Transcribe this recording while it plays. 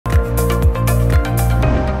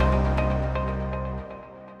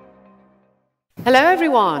Hello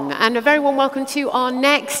everyone, and a very warm welcome to our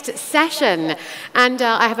next session. And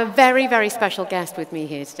I have a very, very special guest with me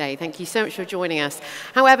here today. Thank you so much for joining us.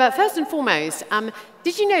 However, first and foremost,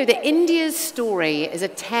 did you know that India's story is a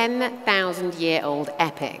 10,000-year-old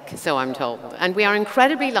epic, so I'm told. And we are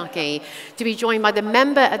incredibly lucky to be joined by the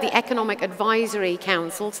member of the Economic Advisory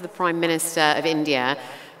Council to the Prime Minister of India.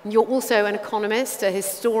 You're also an economist, a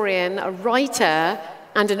historian, a writer,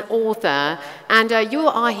 and an author, and you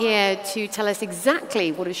are here to tell us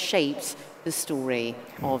exactly what has shaped the story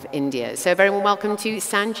of India. So a very warm welcome to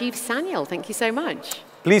Sanjeev Sanyal. Thank you so much.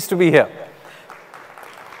 Pleased to be here.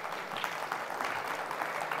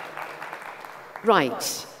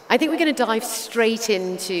 Right. I think we're going to dive straight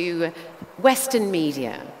into Western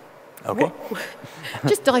media. Okay.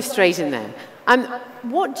 Just dive straight in there.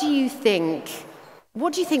 What do you think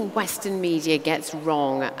Western media gets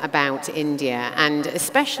wrong about India, and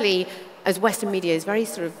especially as Western media is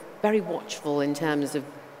very watchful in terms of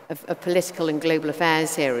political and global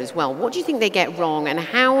affairs here as well? What do you think they get wrong, and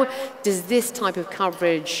how does this type of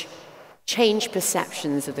coverage change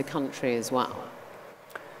perceptions of the country as well?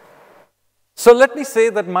 So let me say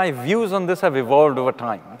that my views on this have evolved over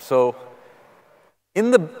time. So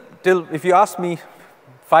if you asked me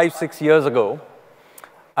 5-6 years ago,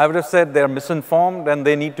 I would have said they're misinformed and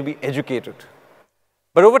they need to be educated.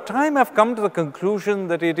 But over time, I've come to the conclusion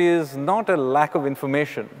that it is not a lack of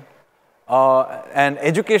information, and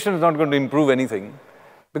education is not going to improve anything,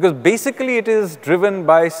 because basically it is driven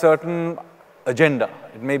by certain agenda.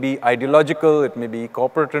 It may be ideological, it may be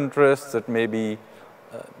corporate interests, it may be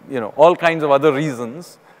all kinds of other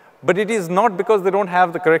reasons, but it is not because they don't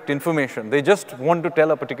have the correct information. They just want to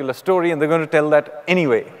tell a particular story, and they're going to tell that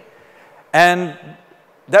anyway. And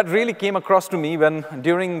that really came across to me when,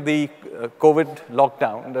 during the COVID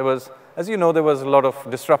lockdown, there was, as you know, there was a lot of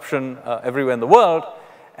disruption everywhere in the world.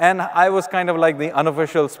 And I was kind of like the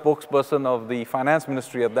unofficial spokesperson of the finance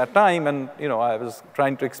ministry at that time. And, I was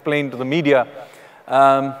trying to explain to the media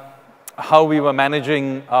how we were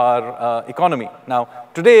managing our economy. Now,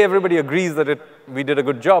 today, everybody agrees that we did a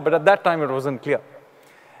good job, but at that time, it wasn't clear.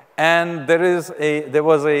 And there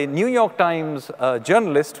was a New York Times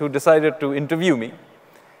journalist who decided to interview me.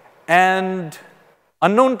 And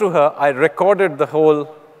unknown to her, I recorded the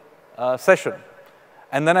whole session.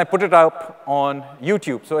 And then I put it up on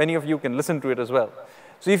YouTube, so any of you can listen to it as well.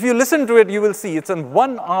 So if you listen to it, you will see it's a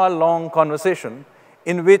 1-hour-long conversation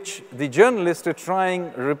in which the journalist is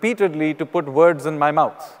trying repeatedly to put words in my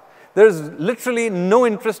mouth. There's literally no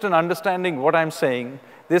interest in understanding what I'm saying.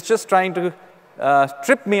 They're just trying to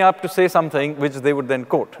trip me up to say something which they would then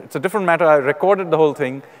quote. It's a different matter. I recorded the whole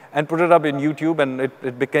thing and put it up in YouTube, and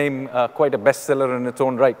it became quite a bestseller in its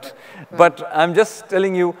own right. But I'm just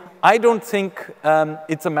telling you, I don't think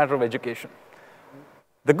it's a matter of education.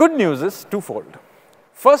 The good news is twofold.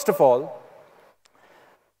 First of all,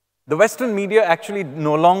 the Western media actually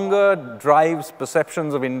no longer drives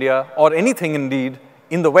perceptions of India, or anything indeed,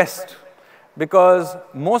 in the West, because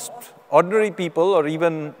most ordinary people, or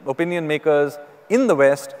even opinion makers in the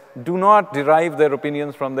West, do not derive their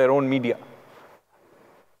opinions from their own media.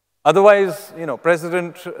 Otherwise,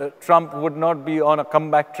 President Trump would not be on a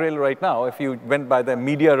comeback trail right now if you went by their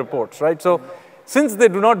media reports, right? So since they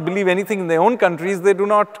do not believe anything in their own countries, they do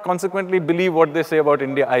not consequently believe what they say about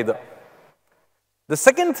India either. The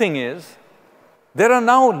second thing is, there are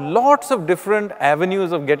now lots of different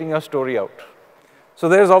avenues of getting your story out. So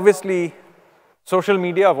there's obviously social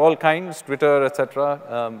media of all kinds, Twitter,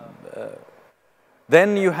 etc.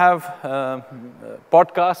 Then you have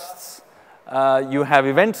podcasts. You have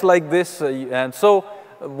events like this. And so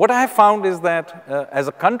what I have found is that as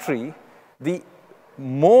a country, the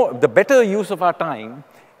better use of our time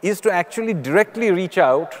is to actually directly reach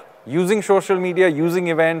out using social media, using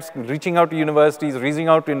events, reaching out to universities, reaching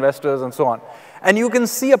out to investors, and so on. And you can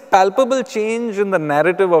see a palpable change in the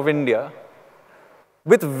narrative of India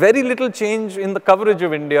with very little change in the coverage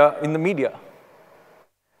of India in the media.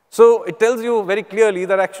 So it tells you very clearly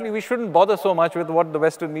that actually we shouldn't bother so much with what the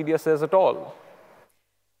Western media says at all.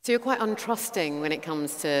 So you're quite untrusting when it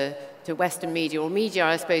comes to Western media, or media,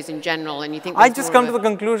 I suppose, in general, and you think... I just come to the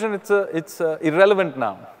conclusion it's irrelevant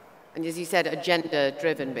now. And as you said,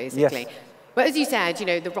 agenda-driven, basically. Yes. But as you said,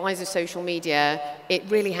 the rise of social media, it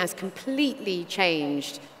really has completely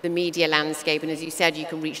changed the media landscape. And as you said, you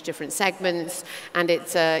can reach different segments, and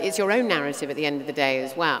it's your own narrative at the end of the day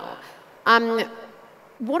as well.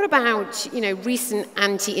 What about, recent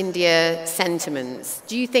anti-India sentiments?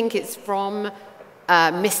 Do you think it's from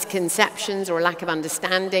misconceptions or a lack of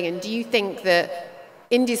understanding? And do you think that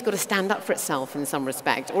India's got to stand up for itself in some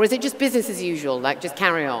respect? Or is it just business as usual, like just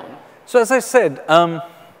carry on? So as I said,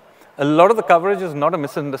 a lot of the coverage is not a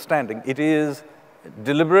misunderstanding. It is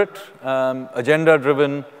deliberate,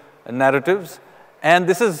 agenda-driven narratives. And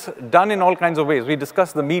this is done in all kinds of ways. We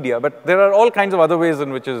discussed the media, but there are all kinds of other ways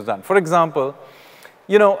in which it is done. For example,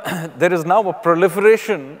 you know, there is now a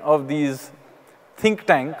proliferation of these think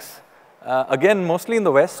tanks, again, mostly in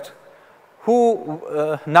the West, who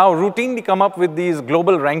now routinely come up with these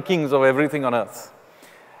global rankings of everything on Earth.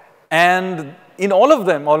 And in all of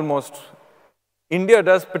them, almost, India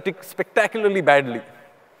does spectacularly badly.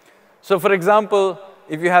 So, for example,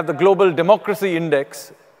 if you have the Global Democracy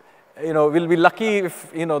Index, you know, we'll be lucky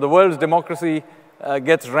if, you know, the world's democracy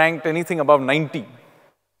gets ranked anything above 90.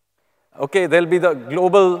 Okay, there'll be the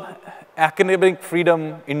Global Academic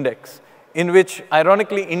Freedom Index, in which,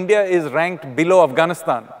 ironically, India is ranked below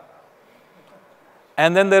Afghanistan.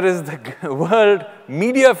 And then there is the World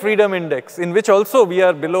Media Freedom Index, in which also we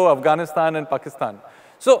are below Afghanistan and Pakistan.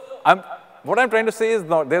 So, what I'm trying to say is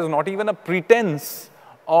there's not even a pretense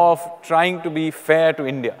of trying to be fair to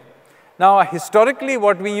India. Now, historically,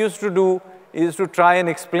 what we used to do is to try and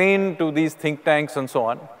explain to these think tanks and so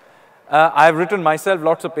on. I've written myself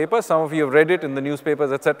lots of papers, some of you have read it in the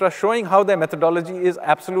newspapers, etc., showing how their methodology is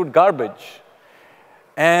absolute garbage.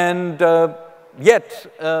 And yet,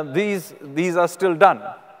 these are still done.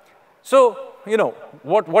 So, you know,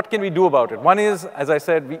 what can we do about it? One is, as I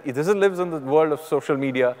said, this lives in the world of social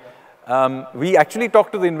media. We actually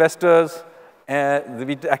talk to the investors.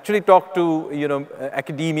 We actually talk to, you know,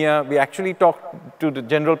 academia. We actually talk to the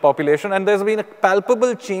general population. And there's been a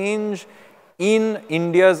palpable change in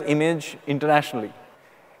India's image internationally,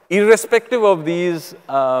 irrespective of these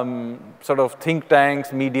sort of think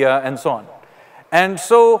tanks, media, and so on. And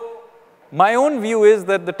so my own view is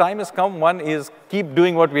that the time has come. One is keep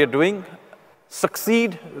doing what we are doing,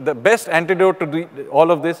 succeed. The best antidote to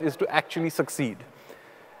all of this is to actually succeed.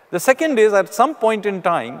 The second is, at some point in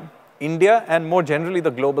time, India and more generally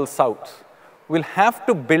the global south will have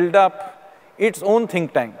to build up its own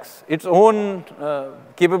think tanks, its own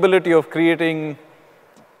capability of creating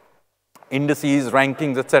indices,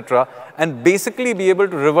 rankings, etc., and basically be able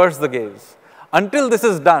to reverse the gaze. Until this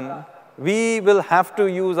is done, we will have to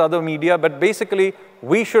use other media, but basically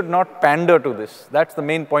we should not pander to this. That's the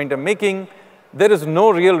main point I'm making. There is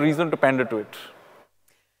no real reason to pander to it.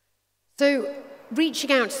 So,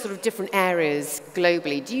 reaching out to sort of different areas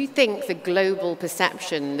globally, do you think the global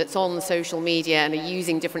perception that's on social media and are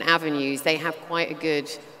using different avenues, they have quite a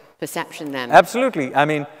good perception then? Absolutely. I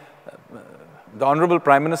mean, the Honorable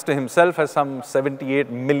Prime Minister himself has some 78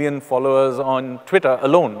 million followers on Twitter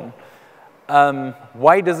alone.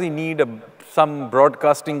 Why does he need some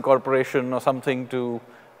broadcasting corporation or something to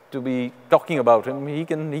be talking about him? He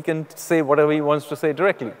can say whatever he wants to say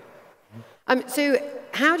directly. So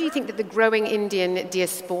how do you think that the growing Indian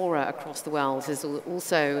diaspora across the world has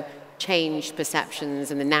also changed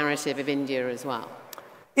perceptions and the narrative of India as well?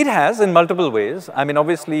 It has in multiple ways. I mean,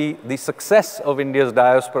 obviously, the success of India's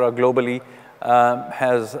diaspora globally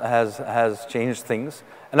has changed things.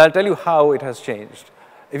 And I'll tell you how it has changed.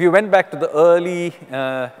 If you went back to the early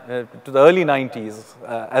 90s,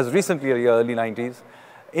 as recently as the early 90s,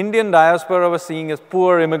 Indian diaspora was seen as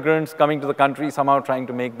poor immigrants coming to the country, somehow trying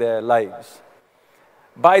to make their lives.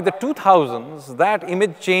 By the 2000s, that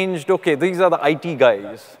image changed. Okay, these are the IT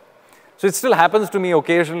guys. So it still happens to me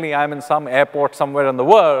occasionally. I'm in some airport somewhere in the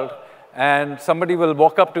world, and somebody will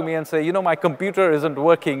walk up to me and say, you know, my computer isn't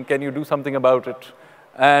working. Can you do something about it?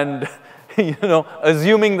 And, you know,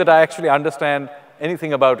 assuming that I actually understand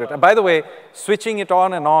anything about it. And by the way, switching it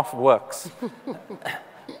on and off works.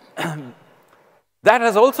 That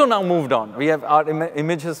has also now moved on. We have our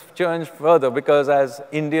image has changed further because as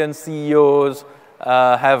Indian CEOs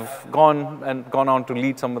have gone on to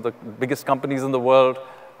lead some of the biggest companies in the world,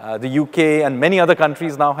 the UK and many other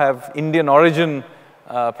countries now have Indian origin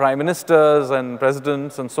prime ministers and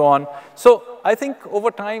presidents and so on. So I think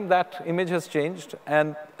over time that image has changed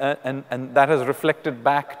and that has reflected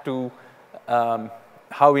back to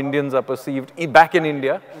how Indians are perceived back in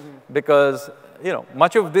India, because, you know,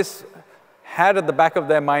 much of this had at the back of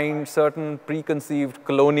their mind certain preconceived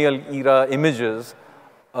colonial era images,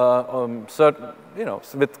 certain, you know,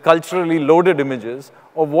 with culturally loaded images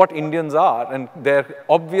of what Indians are, and their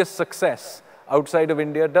obvious success outside of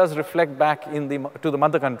India does reflect back to the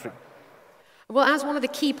mother country. Well, as one of the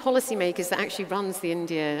key policymakers that actually runs the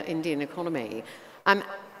Indian economy,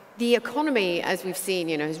 the economy, as we've seen,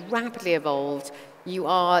 you know, has rapidly evolved. You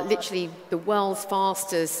are literally the world's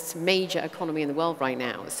fastest major economy in the world right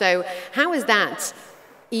now. So how has that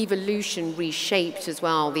evolution reshaped as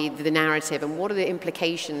well the narrative, and what are the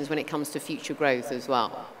implications when it comes to future growth as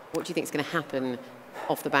well? What do you think is going to happen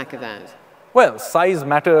off the back of that? Well, size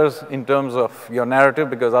matters in terms of your narrative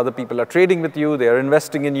because other people are trading with you, they are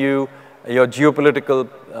investing in you, your geopolitical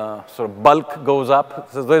sort of bulk goes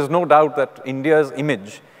up. So there's no doubt that India's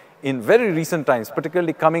image in very recent times,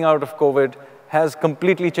 particularly coming out of COVID, has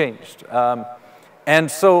completely changed.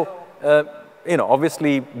 And so,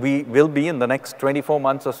 obviously we will be in the next 24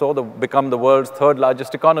 months or so become the world's third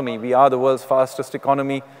largest economy. We are the world's fastest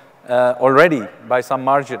economy already by some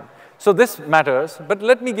margin. So this matters, but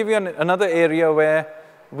let me give you another area where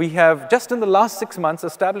we have just in the last 6 months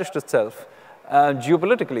established itself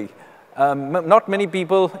geopolitically. Not many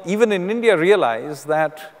people, even in India, realize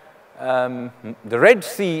that the Red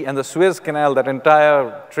Sea and the Suez Canal, that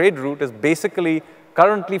entire trade route, is basically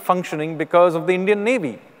currently functioning because of the Indian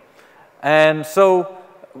Navy. And so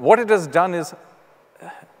what it has done is,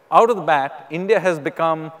 out of the bat, India has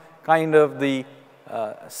become kind of the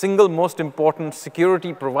single most important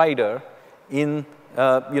security provider in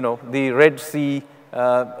the Red Sea,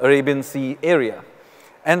 Arabian Sea area.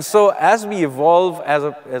 And so as we evolve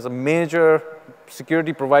as a major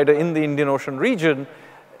security provider in the Indian Ocean region,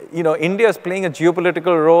 India is playing a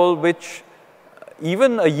geopolitical role which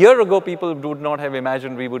even a year ago people would not have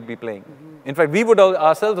imagined we would be playing. In fact, we would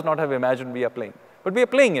ourselves not have imagined we are playing, but we are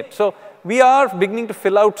playing it. So we are beginning to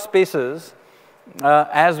fill out spaces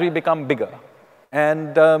as we become bigger.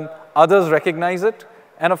 And others recognize it.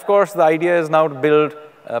 And of course, the idea is now to build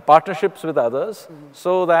partnerships with others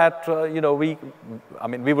so that,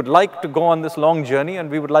 we would like to go on this long journey and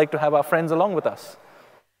we would like to have our friends along with us.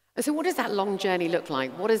 So what does that long journey look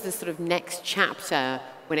like? What is the sort of next chapter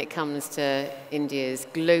when it comes to India's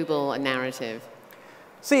global narrative?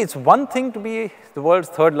 See, it's one thing to be the world's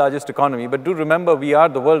third largest economy, but do remember we are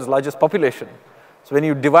the world's largest population. So when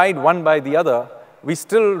you divide one by the other, we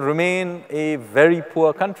still remain a very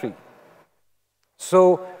poor country.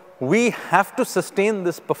 So we have to sustain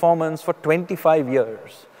this performance for 25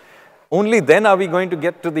 years. Only then are we going to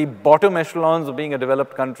get to the bottom echelons of being a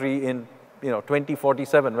developed country in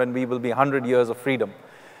 2047, when we will be 100 years of freedom.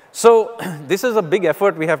 So this is a big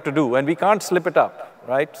effort we have to do, and we can't slip it up,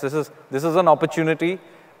 right? This is an opportunity,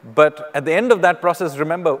 but at the end of that process,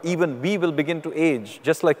 remember, even we will begin to age.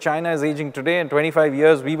 Just like China is aging today, in 25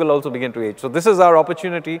 years, we will also begin to age. So this is our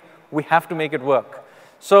opportunity. We have to make it work.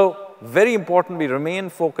 So very important, we remain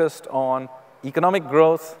focused on economic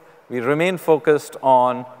growth. We remain focused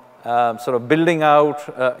on sort of building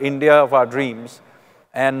out India of our dreams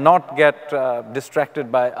and not get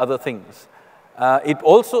distracted by other things. It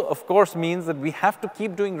also, of course, means that we have to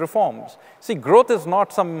keep doing reforms. See, growth is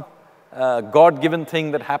not some God-given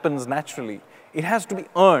thing that happens naturally. It has to be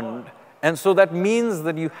earned. And so that means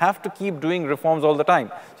that you have to keep doing reforms all the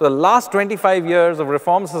time. So the last 25 years of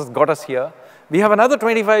reforms has got us here. We have another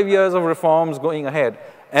 25 years of reforms going ahead.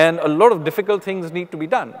 And a lot of difficult things need to be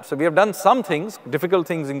done. So we have done some things, difficult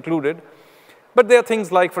things included. But there are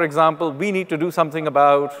things like, for example, we need to do something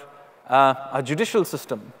about our judicial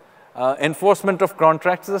system. Enforcement of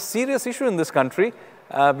contracts is a serious issue in this country.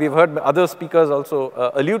 We've heard other speakers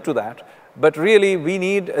also allude to that. But really, we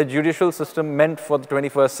need a judicial system meant for the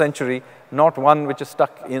 21st century, not one which is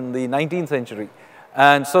stuck in the 19th century.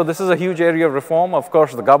 And so this is a huge area of reform. Of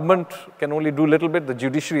course, the government can only do a little bit. The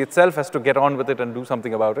judiciary itself has to get on with it and do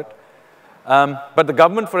something about it. But the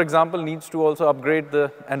government, for example, needs to also upgrade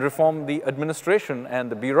and reform the administration and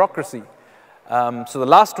the bureaucracy. So the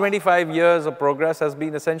last 25 years of progress has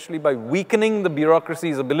been essentially by weakening the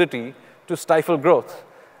bureaucracy's ability to stifle growth.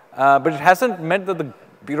 But it hasn't meant that the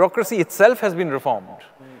bureaucracy itself has been reformed.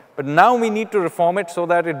 But now we need to reform it so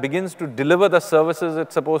that it begins to deliver the services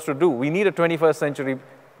it's supposed to do. We need a 21st century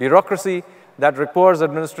bureaucracy that requires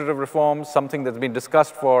administrative reforms, something that's been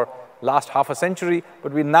discussed for last half a century,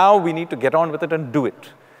 but now we need to get on with it and do it.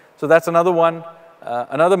 So that's another one.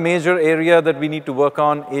 Another major area that we need to work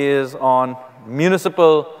on is on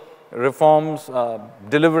municipal reforms,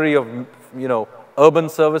 delivery of urban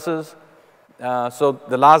services. So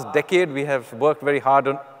the last decade we have worked very hard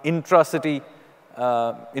on intra-city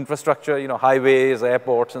infrastructure, highways,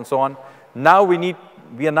 airports, and so on. Now we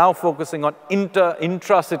are now focusing on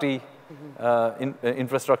intra-city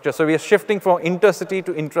infrastructure. So we are shifting from intercity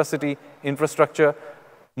to intra-city infrastructure.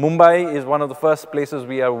 Mumbai is one of the first places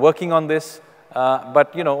we are working on this,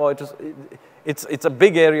 but it's a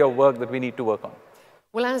big area of work that we need to work on.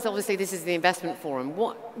 Well, as obviously this is the investment forum,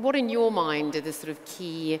 what in your mind are the sort of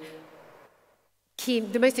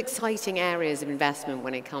the most exciting areas of investment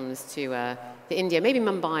when it comes to India, maybe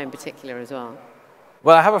Mumbai in particular as well?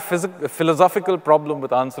 Well, I have a philosophical problem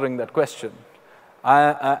with answering that question.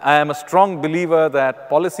 I am a strong believer that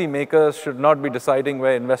policymakers should not be deciding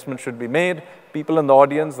where investment should be made. People in the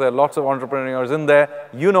audience, there are lots of entrepreneurs in there.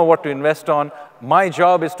 You know what to invest on. My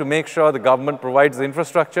job is to make sure the government provides the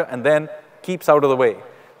infrastructure and then keeps out of the way.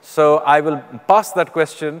 So I will pass that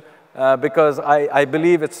question because I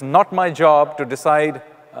believe it's not my job to decide,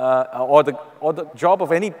 or the job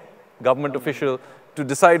of any government official to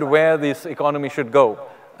decide where this economy should go.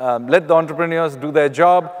 Let the entrepreneurs do their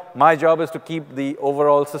job. My job is to keep the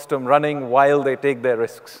overall system running while they take their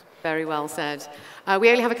risks. Very well said. We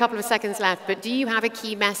only have a couple of seconds left, but do you have a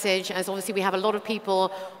key message? As obviously we have a lot of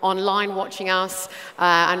people online watching us,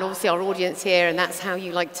 and obviously our audience here, and that's how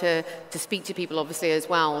you like to speak to people obviously as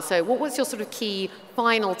well. So what's your sort of key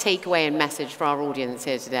final takeaway and message for our audience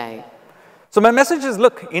here today? So my message is,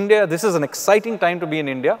 look, India, this is an exciting time to be in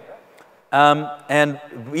India. And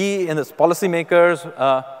we, as policymakers,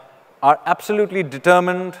 are absolutely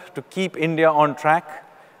determined to keep India on track.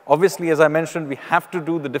 Obviously, as I mentioned, we have to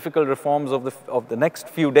do the difficult reforms of the next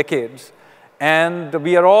few decades. And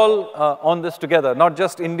we are all on this together, not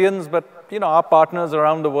just Indians, but our partners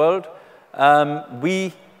around the world.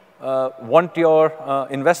 We want your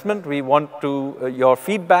investment. We want your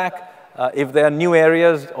feedback. If there are new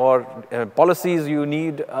areas or policies you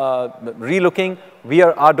need relooking,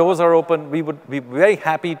 our doors are open. We would be very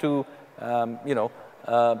happy to,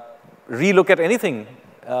 relook at anything.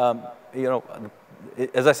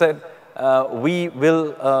 As I said, we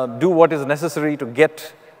will do what is necessary to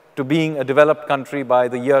get to being a developed country by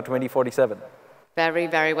the year 2047. Very,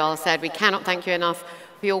 very well said. We cannot thank you enough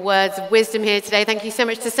for your words of wisdom here today. Thank you so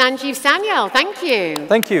much to Sanjeev Sanyal. Thank you.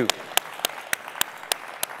 Thank you.